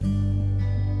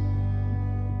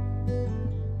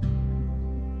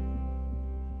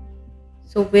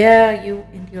So, where are you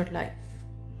in your life?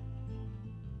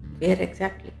 Where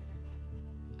exactly?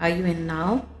 Are you in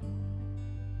now?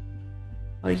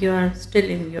 Or you are still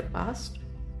in your past?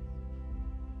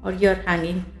 Or you are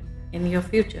hanging in your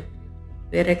future?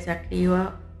 Where exactly you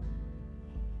are?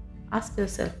 Ask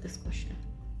yourself this question.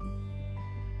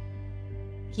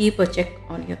 Keep a check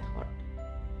on your thought.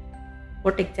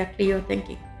 What exactly you are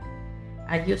thinking?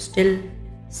 Are you still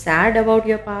sad about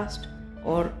your past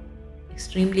or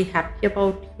extremely happy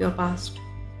about your past?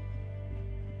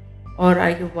 Or are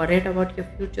you worried about your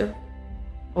future?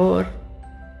 Or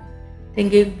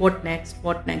thinking what next,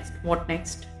 what next, what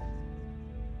next?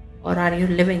 Or are you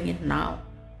living in now,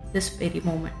 this very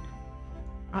moment?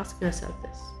 Ask yourself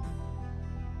this.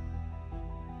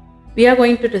 We are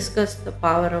going to discuss the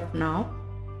power of now,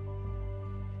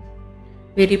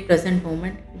 very present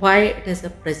moment, why it is a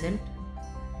present,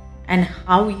 and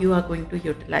how you are going to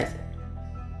utilize it.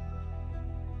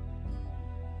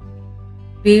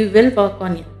 We will work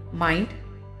on mind,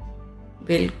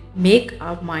 will make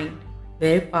our mind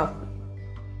very powerful.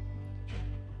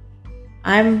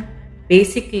 I'm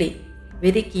basically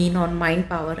very keen on mind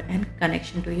power and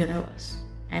connection to universe,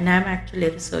 and I'm actually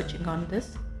researching on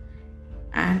this,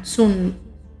 and soon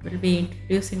will be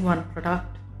introducing one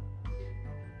product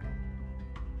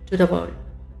to the world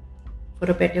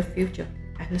for a better future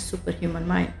and a superhuman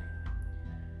mind.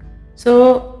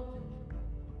 So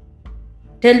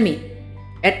tell me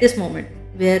at this moment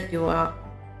where you are.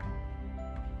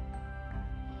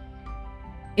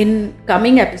 In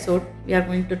coming episode, we are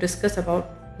going to discuss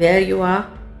about where you are,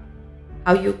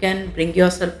 how you can bring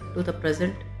yourself to the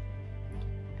present,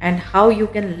 and how you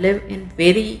can live in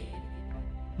very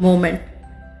moment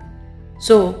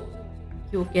so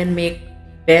you can make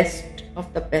best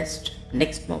of the best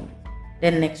next moment,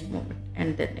 then next moment,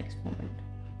 and then next moment.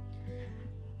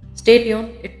 Stay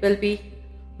tuned, it will be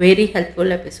very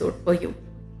helpful episode for you,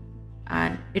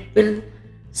 and it will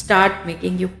start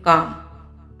making you calm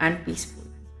and peaceful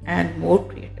and more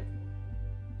creative.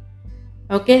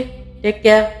 Okay, take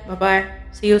care. Bye bye.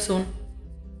 See you soon.